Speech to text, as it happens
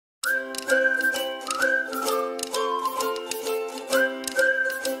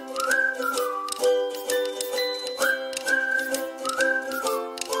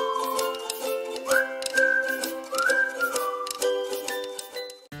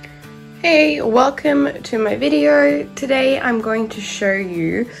Hey, welcome to my video. Today I'm going to show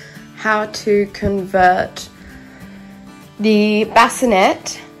you how to convert the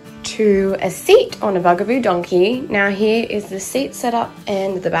bassinet to a seat on a Bugaboo donkey. Now here is the seat setup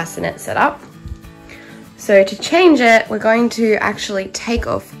and the bassinet setup. So to change it, we're going to actually take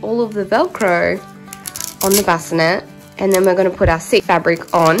off all of the Velcro on the bassinet, and then we're going to put our seat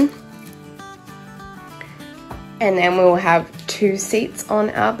fabric on. And then we will have two seats on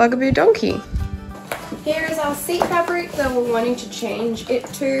our Bugaboo donkey. Here is our seat fabric that we're wanting to change it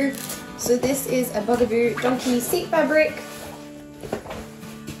to. So this is a Bugaboo donkey seat fabric.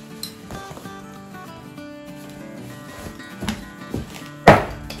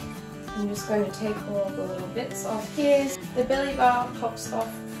 I'm just going to take all the little bits off here. The belly bar pops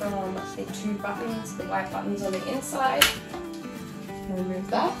off from the two buttons, the white buttons on the inside. Remove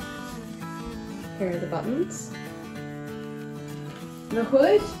that. Here are the buttons. The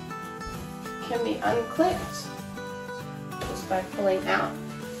hood can be unclipped just by pulling out.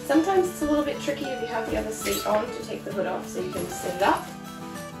 Sometimes it's a little bit tricky if you have the other seat on to take the hood off, so you can sit it up.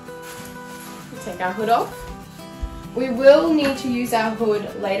 We'll take our hood off. We will need to use our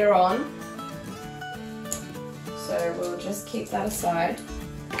hood later on, so we'll just keep that aside.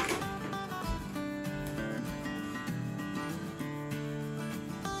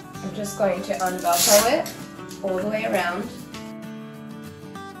 I'm just going to un-velcro it all the way around.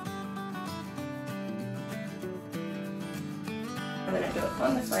 I'm going to do it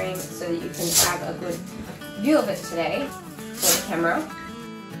on the frame so that you can have a good view of it today for the camera.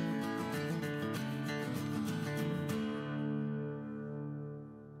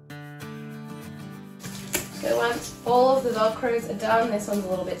 So once all of the Velcros are done, this one's a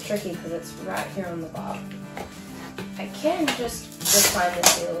little bit tricky because it's right here on the bar. I can just recline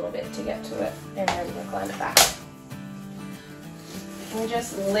this here a little bit to get to it and then recline it back. And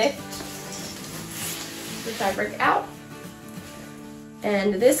just lift the fabric out.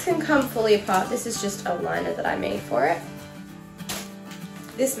 And this can come fully apart. This is just a liner that I made for it.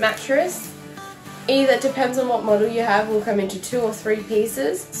 This mattress, either depends on what model you have, will come into 2 or 3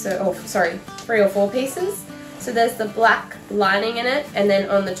 pieces. So, 3 or 4 pieces. So there's the black lining in it, and then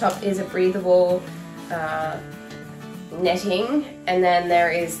on the top is a breathable netting, and then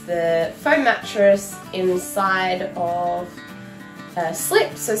there is the foam mattress inside of a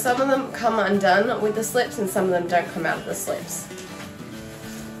slip. So some of them come undone with the slips and some of them don't come out of the slips.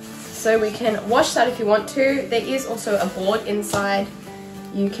 So we can wash that if you want to. There is also a board inside.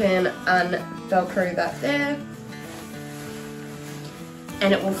 You can un-velcro that there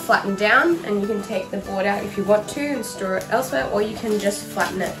and it will flatten down, and you can take the board out if you want to and store it elsewhere, or you can just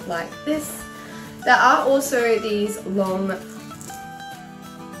flatten it like this. There are also these long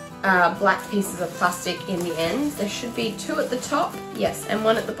black pieces of plastic in the ends. There should be 2 at the top, yes, and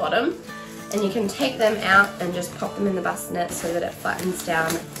 1 at the bottom. And you can take them out and just pop them in the bassinet so that it flattens down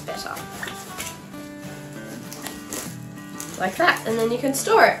better. Like that, and then you can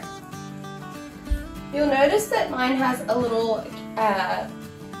store it. You'll notice that mine has a little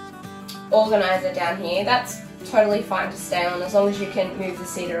organizer down here. That's totally fine to stay on as long as you can move the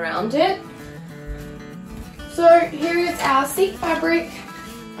seat around it. So here is our seat fabric.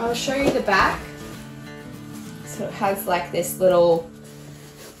 I'll show you the back. So it has like this little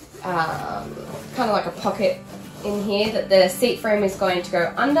kind of like a pocket in here that the seat frame is going to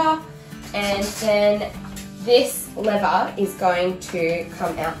go under, and then this lever is going to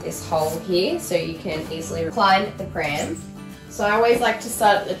come out this hole here so you can easily recline the pram. So I always like to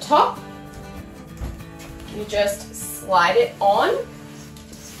start at the top. You just slide it on,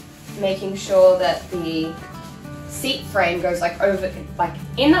 making sure that the seat frame goes like over, like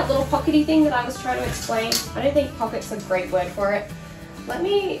in that little pockety thing that I was trying to explain. I don't think pocket's a great word for it. Let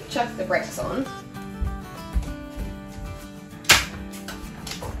me chuck the brakes on.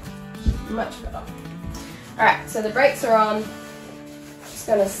 Much better. Alright, so the brakes are on. Just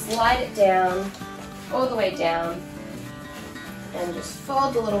going to slide it down, all the way down, and just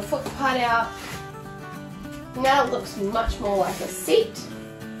fold the little foot part out. Now it looks much more like a seat.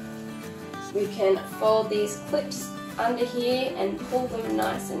 We can fold these clips under here and pull them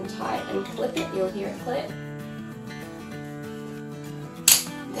nice and tight and clip it. You'll hear it clip.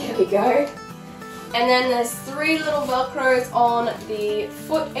 There we go. And then there's 3 little Velcros on the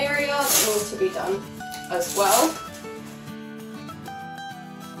foot area that need to be done as well.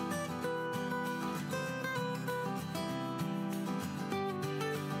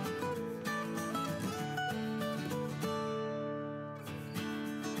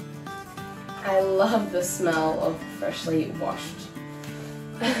 I love the smell of freshly washed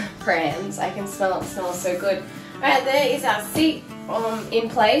prams. I can smell it, it smells so good. Alright, there is our seat in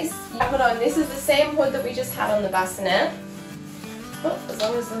place. You put on, this is the same hood that we just had on the Bassinet. Oh, as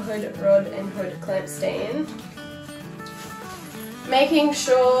long as the hood rod and hood clamp stay in. Making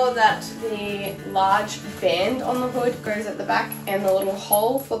sure that the large band on the hood goes at the back and the little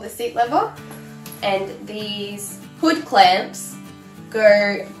hole for the seat lever. And these hood clamps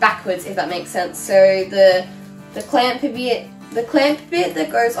go backwards, if that makes sense. So the clamp bit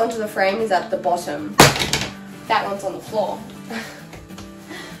that goes onto the frame is at the bottom. That one's on the floor.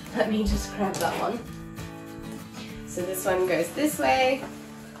 Let me just grab that one. So this one goes this way.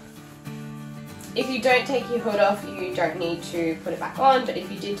 If you don't take your hood off, you don't need to put it back on, but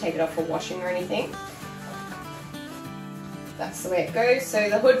if you did take it off for washing or anything, that's the way it goes. So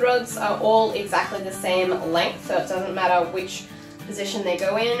the hood rods are all exactly the same length, so it doesn't matter which position they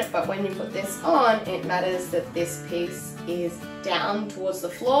go in, but when you put this on, it matters that this piece is down towards the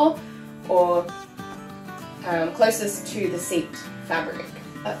floor or closest to the seat fabric.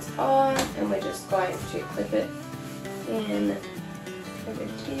 That's on, and we're just going to clip it in over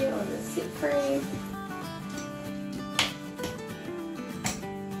here on the seat frame.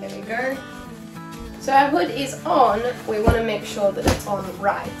 There we go. So our hood is on, we want to make sure that it's on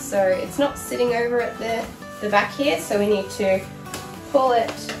right. So it's not sitting over at the back here, so we need to pull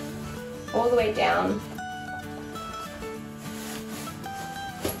it all the way down.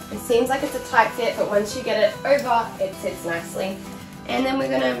 It seems like it's a tight fit, but once you get it over, it sits nicely. And then we're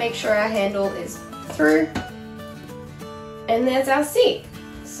going to make sure our handle is through. And there's our seat.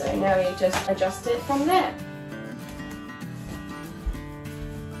 So now we just adjust it from there.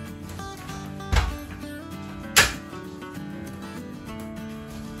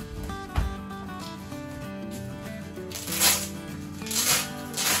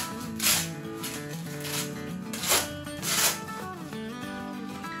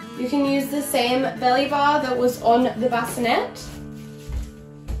 You can use the same belly bar that was on the Bassinet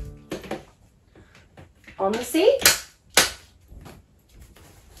on the seat.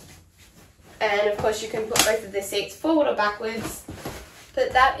 And of course you can put both of the seats forward or backwards,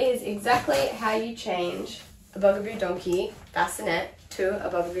 but that is exactly how you change a Bugaboo donkey Bassinet to a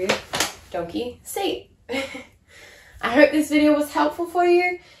Bugaboo donkey seat. I hope this video was helpful for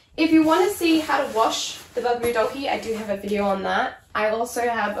you. If you want to see how to wash the Bugaboo donkey, I do have a video on that. I also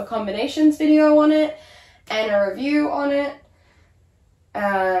have a combinations video on it and a review on it.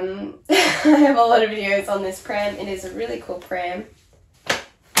 I have a lot of videos on this pram. It is a really cool pram.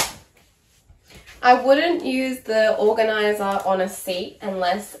 I wouldn't use the organizer on a seat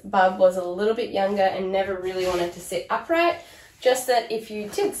unless Bub was a little bit younger and never really wanted to sit upright. Just that if you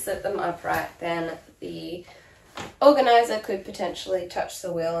did sit them upright, then the organizer could potentially touch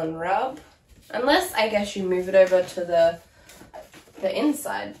the wheel and rub. Unless, I guess, you move it over to the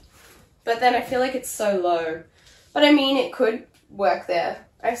inside. But then I feel like it's so low. But I mean, it could work there.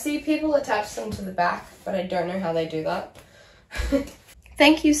 I see people attach them to the back, but I don't know how they do that.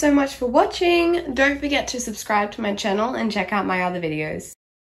 Thank you so much for watching. Don't forget to subscribe to my channel and check out my other videos.